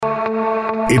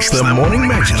It's the Morning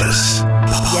Majlis.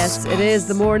 Yes, it is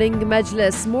the Morning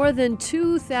Majlis. More than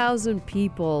 2,000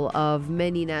 people of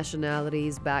many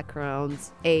nationalities,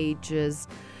 backgrounds, ages,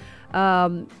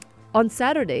 on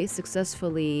Saturday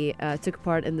successfully took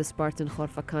part in the Spartan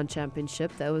Khorfakan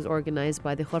Championship that was organized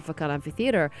by the Khorfakan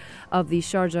Amphitheater of the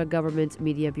Sharjah Government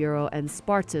Media Bureau and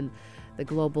Spartan, the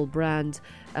global brand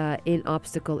in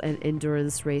obstacle and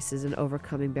endurance races and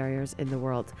overcoming barriers in the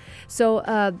world. So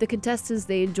the contestants,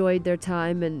 they enjoyed their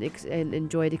time and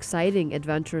enjoyed exciting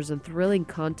adventures and thrilling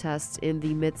contests in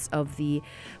the midst of the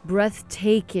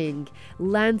breathtaking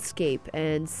landscape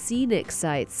and scenic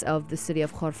sights of the city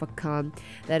of Khorfakan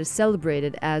that is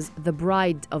celebrated as the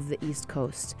Bride of the East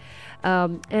Coast.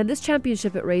 And this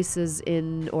championship,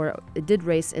 it did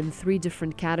race in 3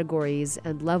 different categories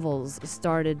and levels.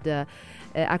 Started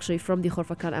actually from the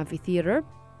Khorfakan Amphitheater,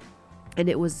 and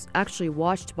it was actually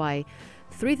watched by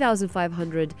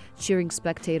 3,500 cheering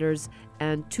spectators,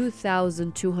 and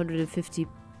 2,250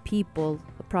 people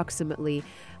approximately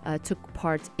took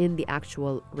part in the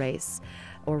actual race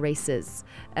or races.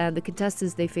 And the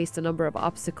contestants, they faced a number of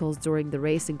obstacles during the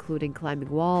race, including climbing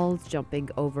walls, jumping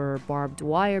over barbed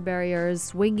wire barriers,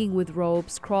 swinging with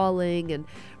ropes, crawling and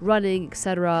running,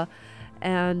 etc.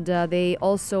 And they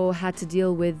also had to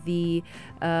deal with the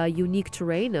unique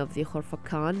terrain of the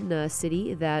Khorfakan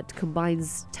city that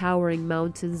combines towering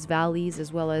mountains, valleys,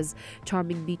 as well as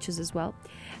charming beaches as well.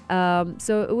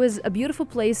 So it was a beautiful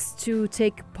place to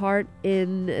take part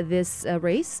in this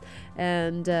race,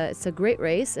 and it's a great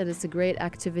race and it's a great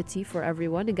activity for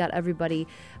everyone. It got everybody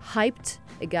hyped,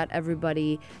 it got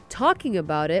everybody talking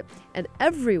about it, and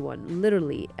everyone,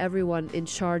 literally everyone in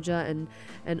Sharjah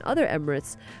and other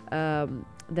Emirates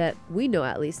that we know,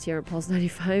 at least here at Pulse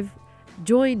 95,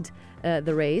 joined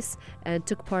the race and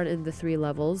took part in the 3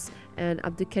 levels. And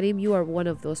Abdul Karim, you are one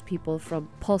of those people from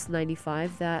Pulse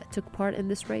 95 that took part in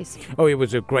this race. Oh, it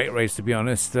was a great race, to be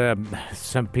honest.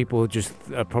 Some people just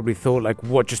probably thought, like,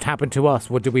 what just happened to us?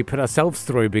 What did we put ourselves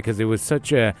through? Because it was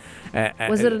such a...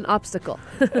 was it an obstacle?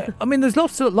 I mean, there's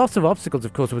lots of obstacles,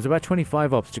 of course. There was about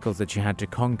 25 obstacles that you had to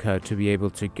conquer to be able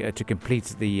to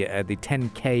complete the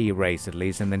 10K race, at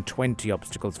least, and then 20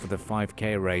 obstacles for the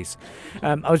 5K race.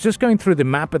 I was just going through the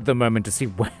map at the moment to see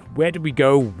where did we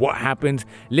go, what happened.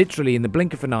 Literally, in the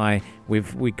blink of an eye,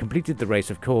 we completed the race,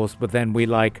 of course, but then we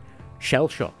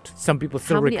shell-shocked. Some people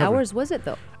still How many recover. hours was it,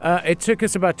 though? It took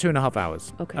us about 2.5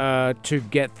 hours. Okay. To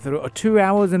get through, 2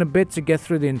 hours and a bit to get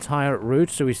through the entire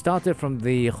route. So we started from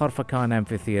the Khorfakan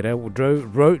Amphitheater,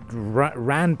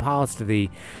 ran past the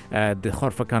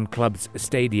Khorfakan Club's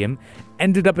stadium,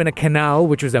 ended up in a canal,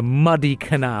 which was a muddy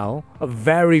canal, a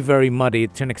very, very muddy,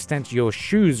 to an extent your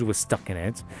shoes were stuck in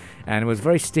it, and it was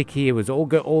very sticky. It was all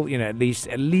at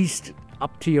least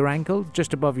up to your ankles,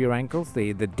 just above your ankles,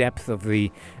 the depth of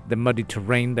the muddy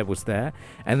terrain that was there.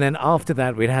 And then after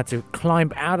that, we'd had to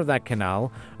climb out of that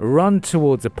canal, run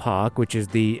towards a park, which is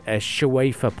the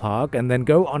Shuwaifa Park, and then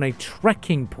go on a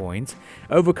trekking point,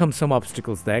 overcome some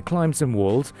obstacles there, climb some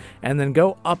walls, and then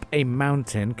go up a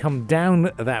mountain, come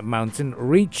down that mountain,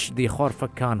 reach the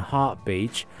Khorfakan Heart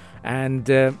Beach, and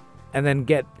then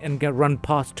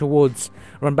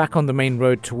run back on the main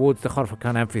road towards the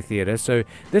Khorfakan Amphitheater. So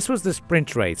this was the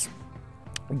sprint race.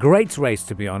 Great race,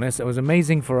 to be honest. It was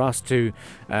amazing for us to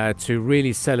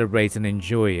really celebrate and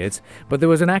enjoy it. But there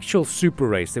was an actual super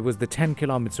race. There was the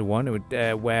 10-kilometer one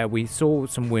where we saw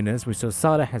some winners. We saw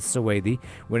Salah Al-Suwaidi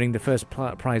winning the first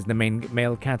prize in the main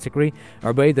male category,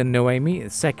 Ubaid Al-Noaimi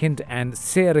second, and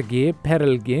Sergei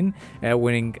Perelgin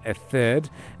winning a third.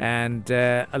 And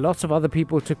lots of other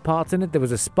people took part in it. There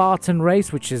was a Spartan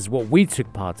race, which is what we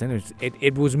took part in.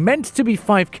 It was meant to be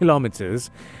 5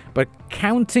 kilometers, but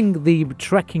counting the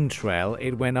trekking trail,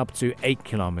 it went up to 8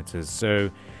 kilometers. So,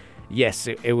 yes,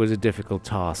 it was a difficult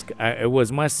task. It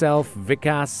was myself,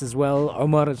 Vikas as well,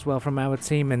 Omar as well from our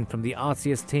team and from the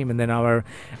RTS team, and then our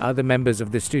other members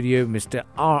of the studio. Mr.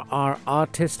 RR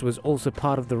Artist was also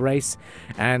part of the race.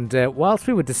 And whilst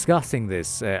we were discussing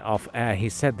this off air, he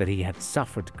said that he had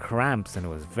suffered cramps and it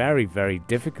was very, very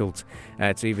difficult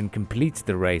to even complete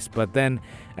the race. But then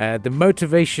the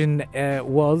motivation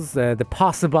was the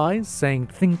passerbys saying,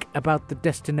 think about the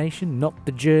destination, not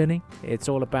the journey. It's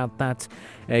all about that,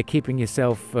 keeping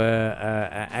yourself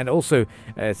and also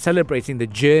celebrating the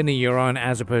journey you're on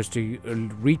as opposed to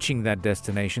reaching that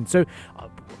destination. So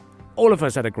all of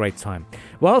us had a great time.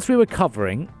 Whilst we were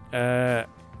covering the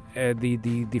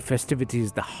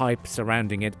festivities, the hype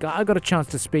surrounding it, I got a chance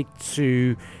to speak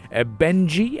to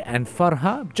Benji and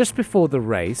Farha just before the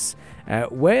race,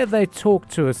 where they talk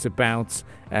to us about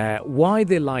why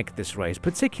they like this race,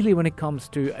 particularly when it comes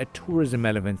to a tourism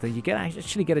element, that you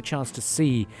actually get a chance to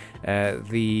see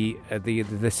the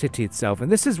city itself.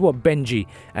 And this is what Benji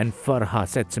and Farha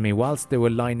said to me whilst they were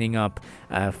lining up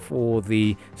for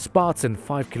the Spartan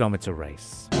 5-kilometer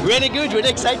race. Really good, really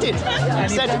excited.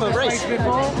 Excited for the race.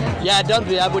 Yeah, done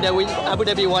with Abu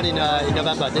Dhabi one in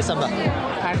November, December.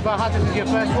 And Farha, this is your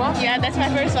first one? Yeah, that's my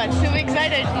first one. Super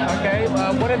excited. Okay,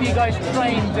 what have you guys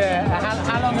trained?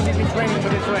 How long have you been training for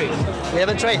this race? We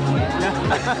haven't trained.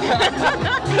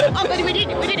 Oh, but we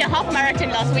did a half marathon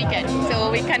last weekend,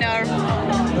 so we kind of.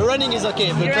 The running is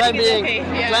okay. The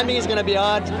climbing is gonna be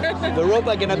hard. The rope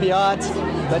are gonna be hard.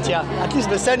 But yeah, at least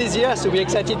the sun is here, so we're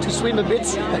excited to swim a bit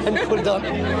and cool down.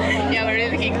 Yeah, we're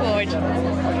really looking forward.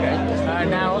 Okay.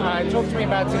 Now, talk to me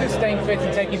about staying fit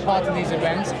and taking part in these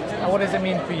events. What does it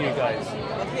mean for you guys?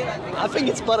 I think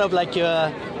it's part of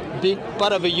being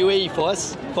part of a UAE for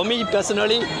us. For me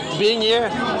personally, being here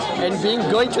and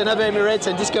going to another Emirates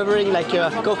and discovering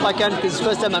Khor-Fakkan, because it's the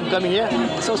first time I'm coming here,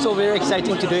 it's also very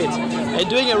exciting to do it. And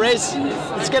doing a race,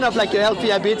 it's kind of like a healthy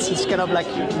habit. It's kind of like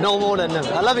normal, and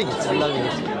I'm loving it.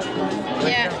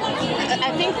 Yeah,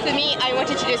 I think for me, I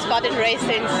wanted to do Spartan race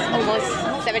since almost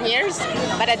 7 years,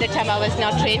 but at the time I was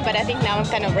not trained. But I think now I'm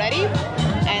kind of ready,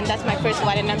 and that's my first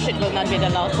one, and I'm sure it will not be the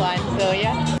last one. So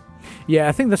yeah. Yeah,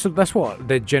 I think that's what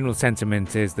the general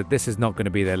sentiment is, that this is not going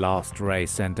to be their last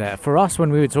race. And for us,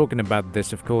 when we were talking about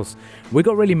this, of course, we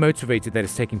got really motivated that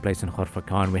it's taking place in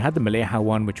Khor-Fakkan. We had the Maleha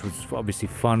one, which was obviously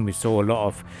fun. We saw a lot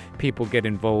of people get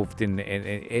involved in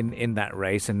that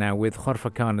race. And now with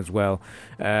Khor-Fakkan as well,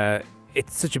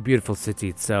 it's such a beautiful city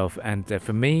itself. And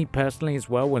for me personally as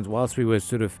well, whilst we were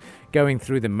sort of going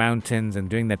through the mountains and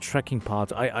doing that trekking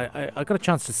part, I got a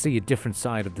chance to see a different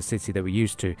side of the city that we're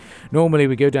used to. Normally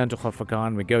we go down to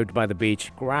Khor-Fakkan, we go by the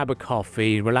beach, grab a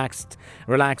coffee, relaxed,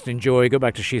 enjoy, go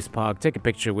back to Shees Park, take a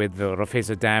picture with the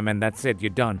Rafisa Dam, and that's it, you're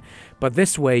done. But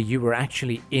this way you were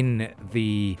actually in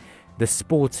the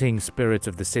sporting spirit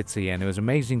of the city, and it was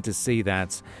amazing to see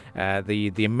that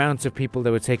the amount of people that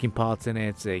were taking part in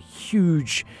it, a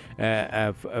huge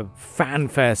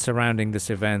fanfare surrounding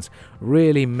this event,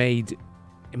 really made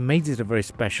it a very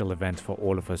special event for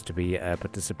all of us to be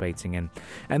participating in.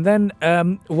 And then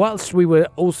whilst we were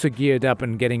also geared up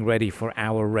and getting ready for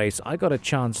our race, I got a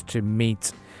chance to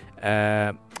meet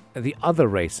the other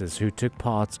racers who took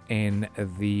part in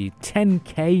the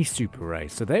 10K super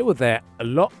race. So they were there a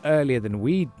lot earlier than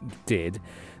we did.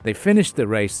 They finished the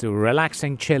race, they were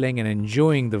relaxing, chilling and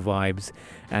enjoying the vibes,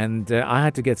 and I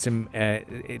had to get some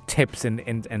tips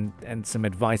and some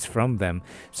advice from them.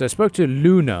 So I spoke to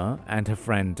Luna and her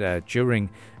friend during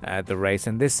the race,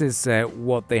 and this is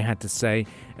what they had to say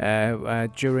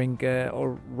during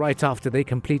or right after they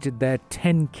completed their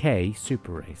 10K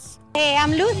super race. Hey,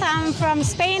 I'm Luz, I'm from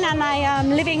Spain and I am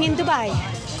living in Dubai.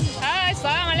 Hi,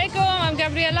 assalamu alaikum, I'm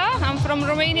Gabriela, I'm from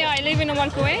Romania, I live in Umm Al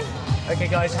Quwain. Okay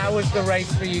guys, how was the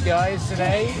race for you guys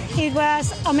today? It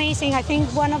was amazing. I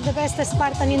think one of the best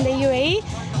Spartan in the UAE.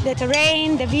 The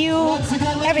terrain, the view,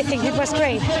 everything. It was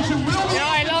great.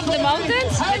 Yeah, I love the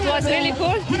mountains. It was really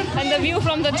cool. And the view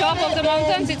from the top of the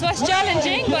mountains, it was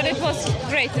challenging, but it was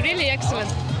great, really excellent.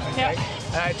 Yeah.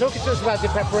 Talk to us about the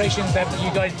preparations that you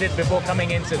guys did before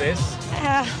coming into this.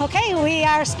 Okay, we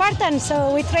are Spartans,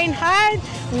 so we train hard,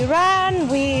 we run,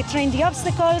 we train the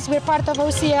obstacles. We're part of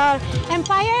OCR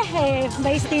Empire,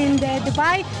 based in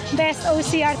Dubai, best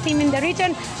OCR team in the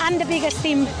region and the biggest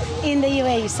team in the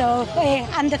UAE, so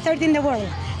and the third in the world.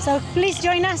 So please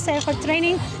join us for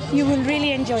training. You will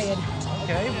really enjoy it.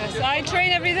 Okay. Yes, I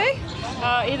train every day,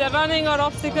 either running or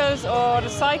obstacles or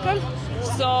cycle.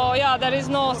 So yeah, there is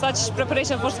no such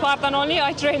preparation for Spartan only.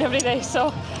 I train every day,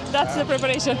 so that's the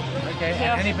preparation. Okay,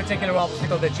 yeah. Any particular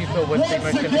obstacle that you thought was the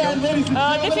most difficult?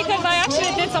 Difficult, I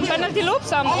actually did some penalty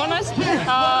loops, I'm honest.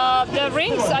 The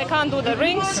rings, I can't do the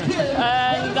rings.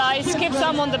 And I skipped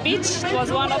some on the beach. It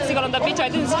was one obstacle on the beach, I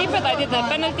didn't skip it, I did the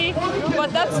penalty.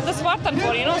 But that's the Spartan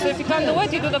for, so if you can't do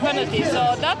it, you do the penalty.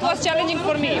 So that was challenging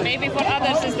for me, maybe for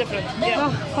others it's different. Yeah.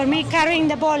 Oh, for me, carrying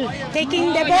the ball, taking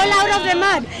the ball out of the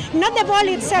mud. Not the ball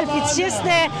itself, it's just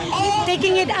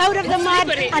taking it out of the mud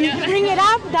and bring it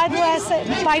up. That was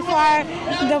by far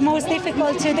the most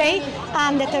difficult today,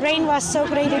 and the terrain was so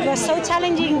great. It was so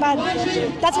challenging, but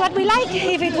that's what we like.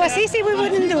 If it was easy, we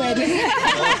wouldn't do it.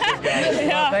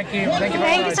 Well, thank you very much.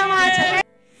 Thank you so much.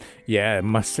 Yeah,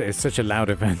 it's such a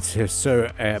loud event. So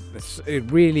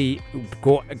it really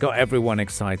got everyone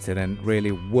excited and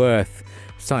really worth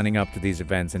signing up to these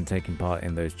events and taking part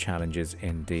in those challenges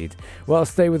indeed. Well,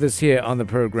 stay with us here on the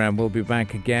program. We'll be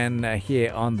back again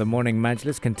here on the Morning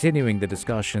Majlis, continuing the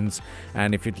discussions.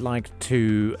 And if you'd like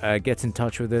to get in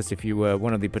touch with us, if you were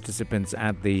one of the participants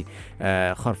at the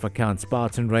Kharfakan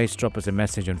Spartan race, drop us a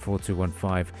message on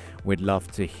 4215. We'd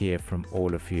love to hear from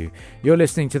all of you. You're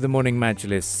listening to the Morning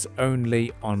Majlis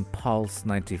only on Pulse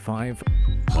 95.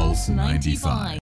 Pulse 95.